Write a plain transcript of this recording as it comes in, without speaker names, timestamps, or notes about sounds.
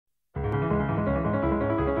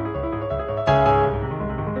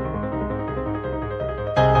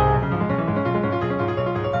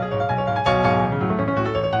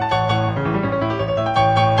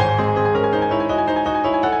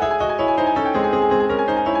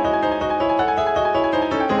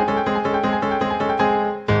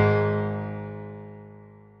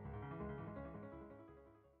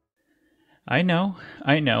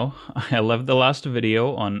I know. I left the last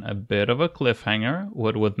video on a bit of a cliffhanger,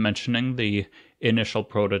 with mentioning the initial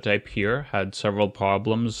prototype here had several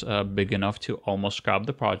problems big enough to almost scrap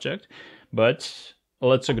the project, but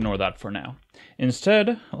let's ignore that for now.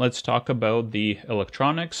 Instead, let's talk about the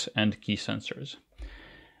electronics and key sensors.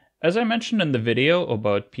 As I mentioned in the video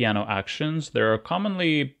about piano actions, there are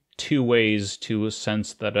commonly two ways to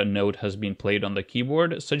sense that a note has been played on the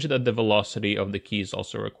keyboard, such that the velocity of the key is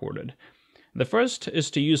also recorded. The first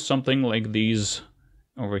is to use something like these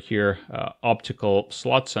over here, optical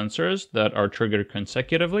slot sensors that are triggered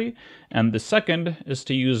consecutively, and the second is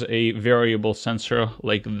to use a variable sensor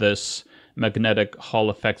like this magnetic Hall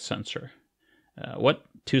effect sensor. What?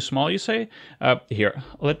 Too small, you say? Here,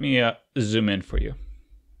 let me zoom in for you.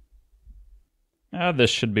 This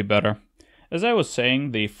should be better. As I was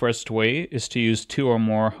saying, the first way is to use two or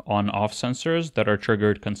more on-off sensors that are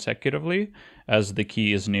triggered consecutively as the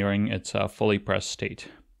key is nearing its fully pressed state.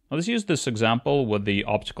 Let's use this example with the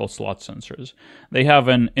optical slot sensors. They have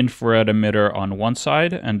an infrared emitter on one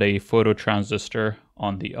side and a phototransistor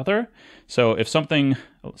on the other. So if something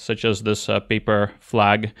such as this paper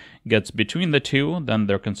flag gets between the two, then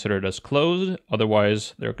they're considered as closed,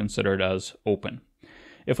 otherwise they're considered as open.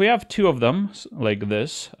 If we have two of them, like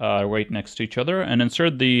this, right next to each other, and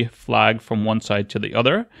insert the flag from one side to the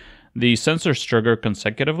other, the sensors trigger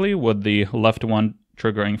consecutively, with the left one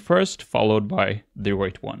triggering first, followed by the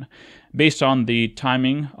right one. Based on the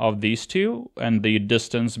timing of these two and the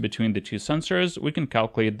distance between the two sensors, we can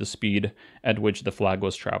calculate the speed at which the flag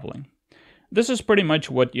was traveling. This is pretty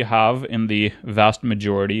much what you have in the vast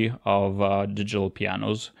majority of digital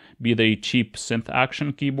pianos, be they cheap synth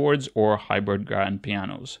action keyboards or hybrid grand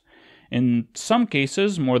pianos. In some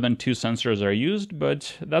cases, more than two sensors are used,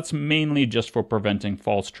 but that's mainly just for preventing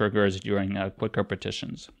false triggers during quick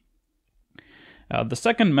repetitions. The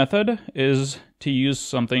second method is to use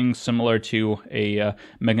something similar to a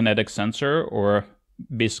magnetic sensor, or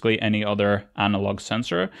basically any other analog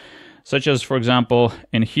sensor, such as, for example,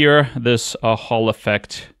 in here, this Hall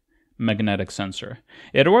effect magnetic sensor.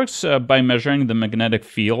 It works by measuring the magnetic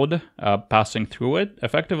field passing through it,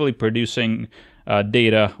 effectively producing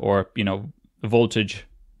data or voltage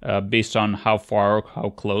based on how far or how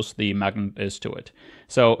close the magnet is to it.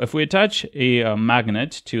 So if we attach a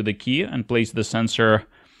magnet to the key and place the sensor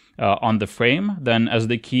on the frame, then as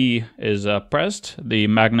the key is pressed, the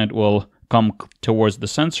magnet will come towards the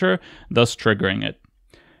sensor, thus triggering it.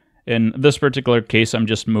 In this particular case, I'm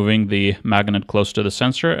just moving the magnet close to the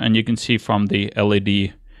sensor, and you can see from the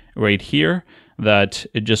LED right here that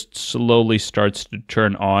it just slowly starts to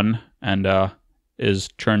turn on and is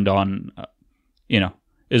turned on,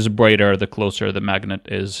 is brighter the closer the magnet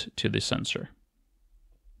is to the sensor.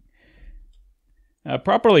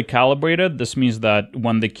 Properly calibrated, this means that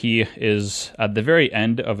when the key is at the very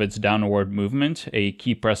end of its downward movement, a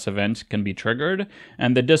key press event can be triggered,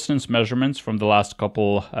 and the distance measurements from the last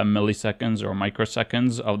couple milliseconds or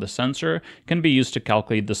microseconds of the sensor can be used to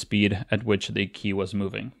calculate the speed at which the key was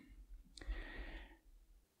moving.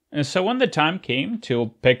 And so when the time came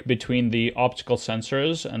to pick between the optical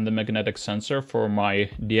sensors and the magnetic sensor for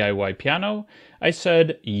my DIY piano, I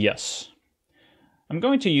said yes. I'm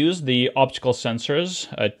going to use the optical sensors,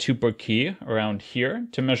 2 per key, around here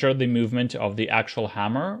to measure the movement of the actual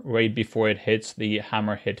hammer right before it hits the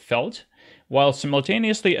hammer hit felt, while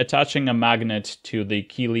simultaneously attaching a magnet to the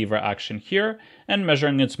key lever action here and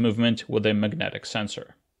measuring its movement with a magnetic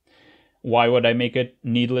sensor. Why would I make it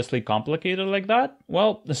needlessly complicated like that?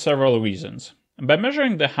 Well, several reasons. By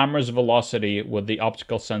measuring the hammer's velocity with the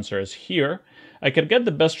optical sensors here, I could get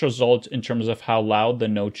the best result in terms of how loud the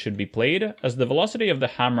note should be played, as the velocity of the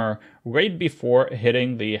hammer right before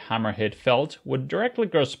hitting the hammer hit felt would directly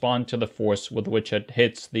correspond to the force with which it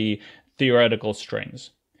hits the theoretical strings.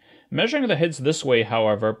 Measuring the hits this way,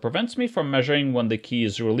 however, prevents me from measuring when the key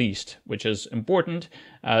is released, which is important,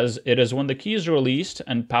 as it is when the key is released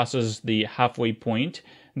and passes the halfway point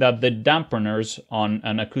that the dampeners on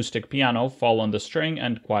an acoustic piano fall on the string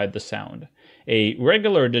and quiet the sound. A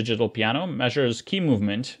regular digital piano measures key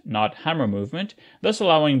movement, not hammer movement, thus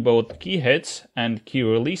allowing both key hits and key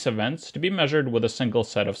release events to be measured with a single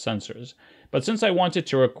set of sensors. But since I wanted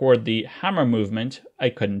to record the hammer movement, I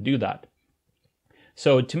couldn't do that.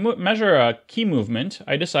 So to measure a key movement,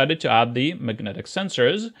 I decided to add the magnetic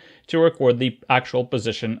sensors to record the actual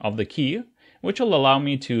position of the key, which will allow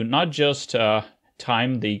me to not just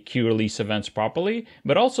time the key release events properly,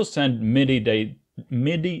 but also send MIDI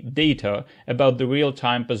MIDI data about the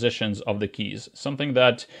real-time positions of the keys, something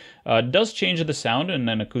that does change the sound in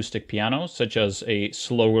an acoustic piano, such as a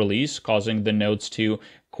slow release causing the notes to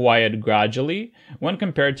quiet gradually when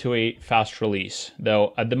compared to a fast release,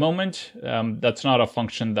 though at the moment that's not a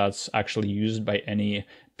function that's actually used by any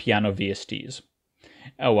piano VSTs.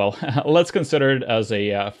 Oh well, let's consider it as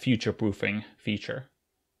a future-proofing feature.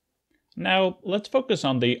 Now, let's focus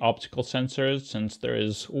on the optical sensors, since there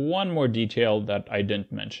is one more detail that I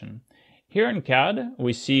didn't mention. Here in CAD,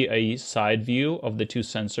 we see a side view of the two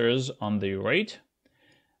sensors on the right,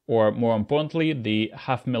 or more importantly, the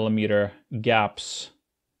 0.5 millimeter gaps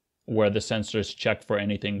where the sensors check for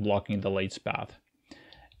anything blocking the light's path.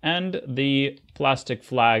 And the plastic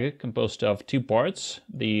flag composed of two parts,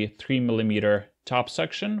 the 3 millimeter top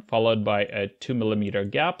section followed by a 2 millimeter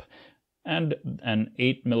gap, and an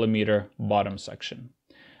 8 millimeter bottom section.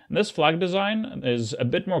 This flag design is a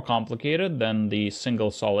bit more complicated than the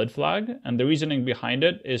single solid flag, and the reasoning behind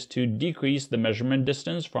it is to decrease the measurement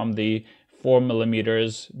distance from the 4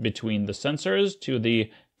 millimeters between the sensors to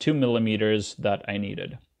the 2 millimeters that I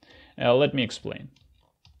needed. Let me explain.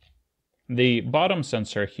 The bottom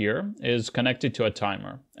sensor here is connected to a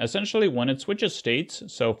timer. Essentially, when it switches states,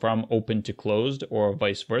 so from open to closed or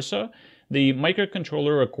vice versa, the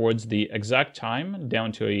microcontroller records the exact time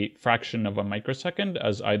down to a fraction of a microsecond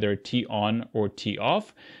as either T on or T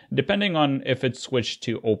off, depending on if it's switched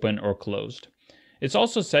to open or closed. It's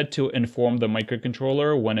also said to inform the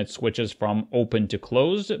microcontroller when it switches from open to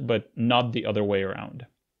closed, but not the other way around.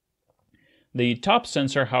 The top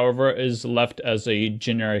sensor, however, is left as a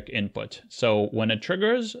generic input, so when it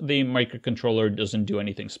triggers, the microcontroller doesn't do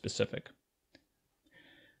anything specific.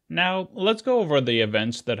 Now, let's go over the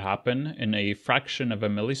events that happen in a fraction of a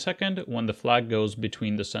millisecond when the flag goes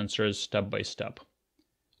between the sensors step by step.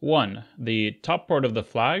 1. The top part of the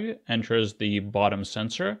flag enters the bottom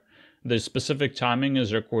sensor. The specific timing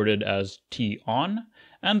is recorded as T on,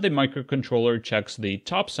 and the microcontroller checks the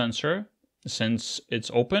top sensor. Since it's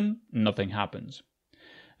open, nothing happens.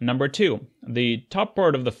 Number 2, the top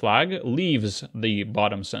part of the flag leaves the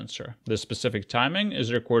bottom sensor. The specific timing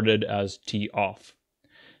is recorded as T off.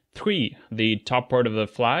 3, the top part of the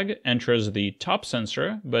flag enters the top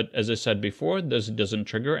sensor, but as I said before, this doesn't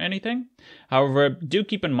trigger anything. However, do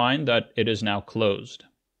keep in mind that it is now closed.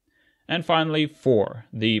 And finally, 4,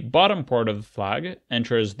 the bottom part of the flag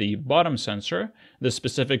enters the bottom sensor. The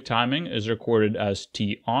specific timing is recorded as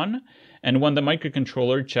T on, and when the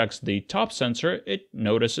microcontroller checks the top sensor, it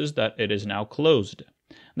notices that it is now closed.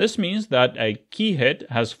 This means that a key hit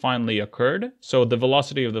has finally occurred, so the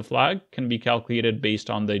velocity of the flag can be calculated based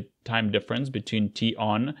on the time difference between T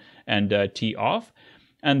on and T off,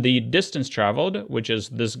 and the distance traveled, which is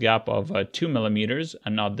this gap of 2 millimeters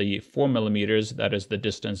and not the 4 millimeters that is the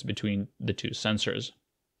distance between the two sensors.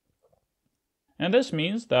 And this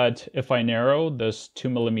means that if I narrow this 2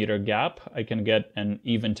 millimeter gap, I can get an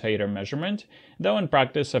even tighter measurement, though in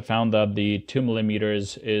practice I found that the 2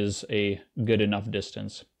 millimeters is a good enough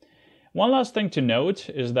distance. One last thing to note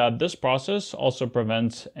is that this process also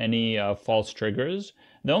prevents any false triggers.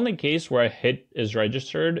 The only case where a hit is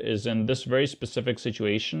registered is in this very specific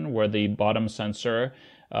situation where the bottom sensor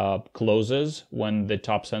closes when the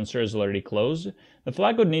top sensor is already closed. The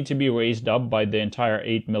flag would need to be raised up by the entire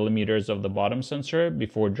 8 millimeters of the bottom sensor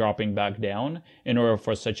before dropping back down in order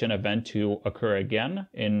for such an event to occur again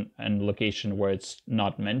in a location where it's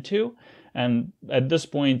not meant to. And at this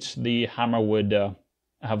point, the hammer would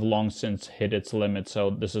have long since hit its limit,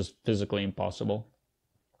 so this is physically impossible.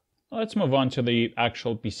 Let's move on to the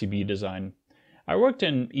actual PCB design. I worked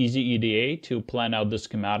in EasyEDA to plan out the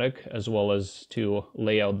schematic as well as to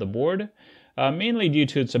lay out the board, mainly due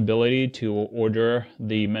to its ability to order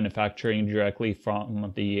the manufacturing directly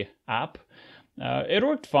from the app. It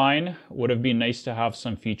worked fine. Would have been nice to have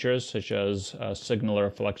some features such as signal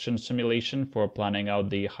reflection simulation for planning out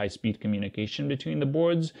the high-speed communication between the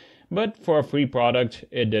boards, but for a free product,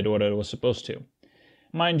 it did what it was supposed to.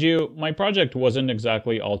 Mind you, my project wasn't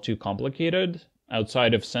exactly all too complicated.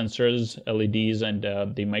 Outside of sensors, LEDs, and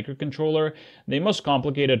the microcontroller, the most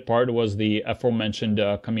complicated part was the aforementioned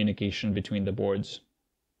communication between the boards.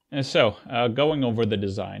 And so, going over the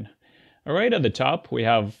design. Right at the top, we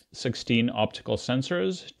have 16 optical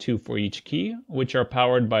sensors, 2 for each key, which are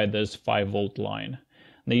powered by this 5-volt line.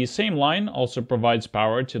 The same line also provides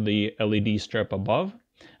power to the LED strip above.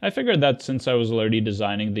 I figured that since I was already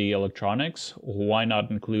designing the electronics, why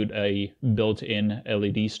not include a built-in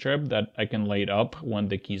LED strip that I can light up when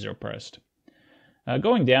the keys are pressed.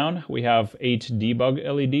 Going down, we have 8 debug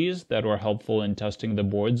LEDs that were helpful in testing the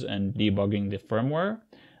boards and debugging the firmware.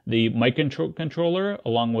 the microcontroller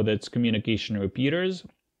along with its communication repeaters,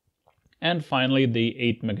 and finally the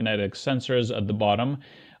 8 magnetic sensors at the bottom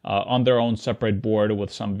on their own separate board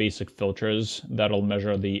with some basic filters that'll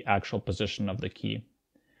measure the actual position of the key.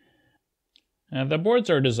 The boards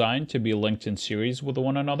are designed to be linked in series with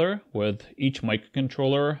one another, with each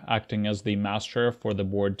microcontroller acting as the master for the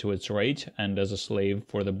board to its right and as a slave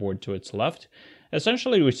for the board to its left,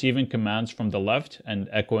 essentially receiving commands from the left and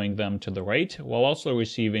echoing them to the right, while also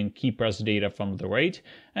receiving key press data from the right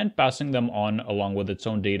and passing them on along with its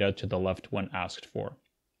own data to the left when asked for.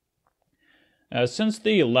 Since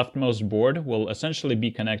the leftmost board will essentially be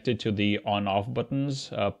connected to the on-off buttons,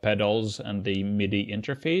 pedals, and the MIDI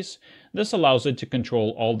interface, this allows it to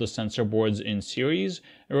control all the sensor boards in series,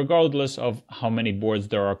 regardless of how many boards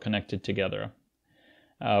there are connected together.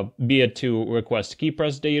 Be it to request key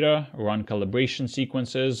press data, run calibration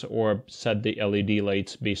sequences, or set the LED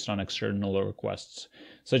lights based on external requests,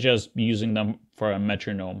 such as using them for a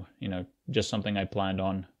metronome, just something I planned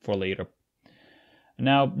on for later.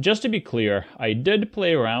 Now, just to be clear, I did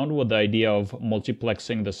play around with the idea of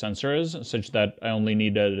multiplexing the sensors such that I only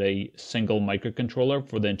needed a single microcontroller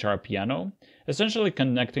for the entire piano, essentially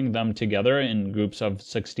connecting them together in groups of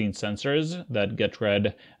 16 sensors that get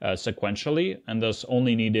read sequentially, and thus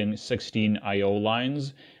only needing 16 I/O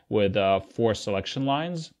lines with 4 selection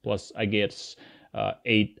lines, plus I guess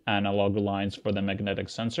 8 analog lines for the magnetic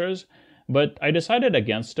sensors. But I decided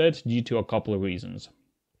against it due to a couple of reasons.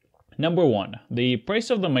 Number one, the price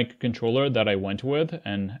of the microcontroller that I went with,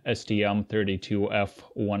 an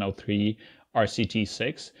STM32F103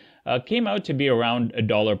 RCT6, came out to be around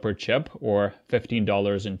 $1 per chip, or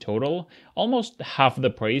 $15 in total, almost half the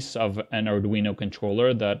price of an Arduino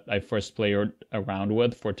controller that I first played around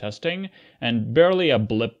with for testing, and barely a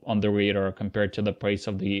blip on the radar compared to the price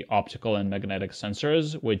of the optical and magnetic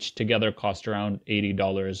sensors, which together cost around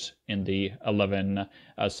 $80 in the 11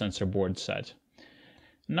 sensor board set.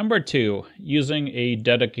 Number two, using a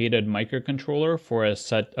dedicated microcontroller for a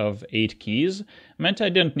set of 8 keys meant I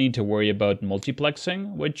didn't need to worry about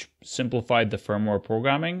multiplexing, which simplified the firmware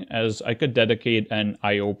programming, as I could dedicate an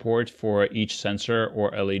I/O port for each sensor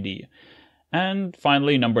or LED. And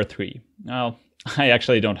finally, number three. Well, I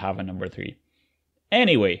actually don't have a number 3.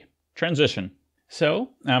 Anyway, transition.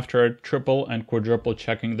 So, after triple and quadruple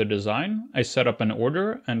checking the design, I set up an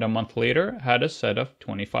order and a month later had a set of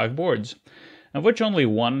 25 boards, of which only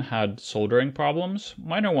one had soldering problems,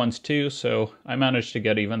 minor ones too, so I managed to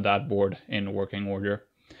get even that board in working order.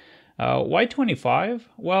 Why 25?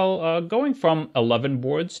 Well, going from 11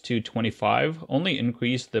 boards to 25 only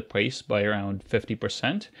increased the price by around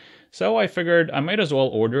 50%, so I figured I might as well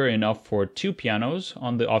order enough for 2 pianos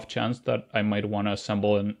on the off chance that I might want to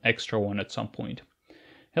assemble an extra one at some point.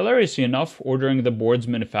 Hilariously enough, ordering the boards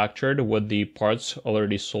manufactured with the parts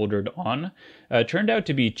already soldered on turned out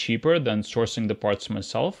to be cheaper than sourcing the parts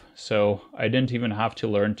myself, so I didn't even have to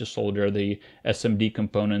learn to solder the SMD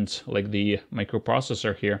components like the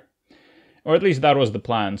microprocessor here. Or at least that was the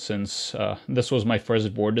plan, since this was my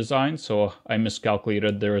first board design, so I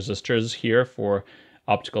miscalculated the resistors here for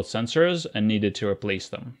optical sensors and needed to replace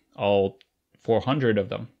them, all 400 of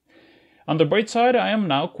them. On the bright side, I am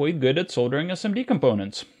now quite good at soldering SMD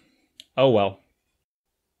components. Oh well.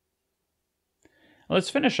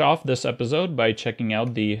 Let's finish off this episode by checking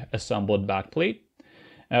out the assembled backplate.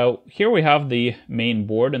 Here we have the main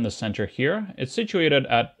board in the center here. It's situated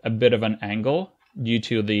at a bit of an angle due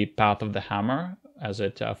to the path of the hammer as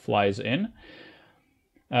it flies in.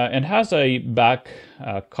 It has a back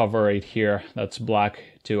cover right here that's black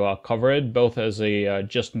to cover it, both as a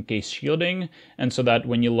just-in-case shielding, and so that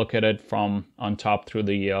when you look at it from on top through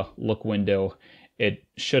the look window, it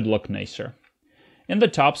should look nicer. In the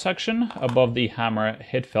top section, above the hammer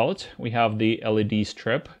hit felt, we have the LED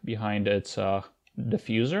strip behind its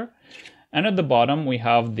diffuser, and at the bottom we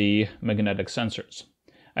have the magnetic sensors.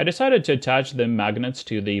 I decided to attach the magnets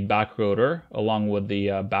to the back rotor along with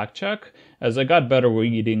the back check, as I got better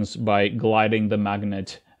readings by gliding the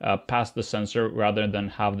magnet past the sensor rather than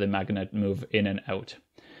have the magnet move in and out.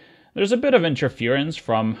 There's a bit of interference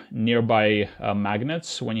from nearby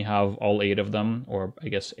magnets when you have all 8 of them, or I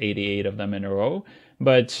guess 88 of them in a row,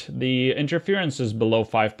 but the interference is below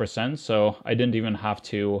 5%, so I didn't even have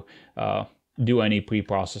to do any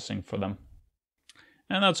pre-processing for them.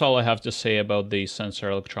 And that's all I have to say about the sensor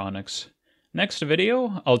electronics. Next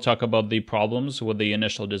video, I'll talk about the problems with the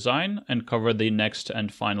initial design and cover the next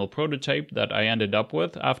and final prototype that I ended up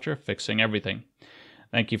with after fixing everything.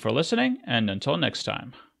 Thank you for listening, and until next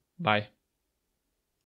time, bye.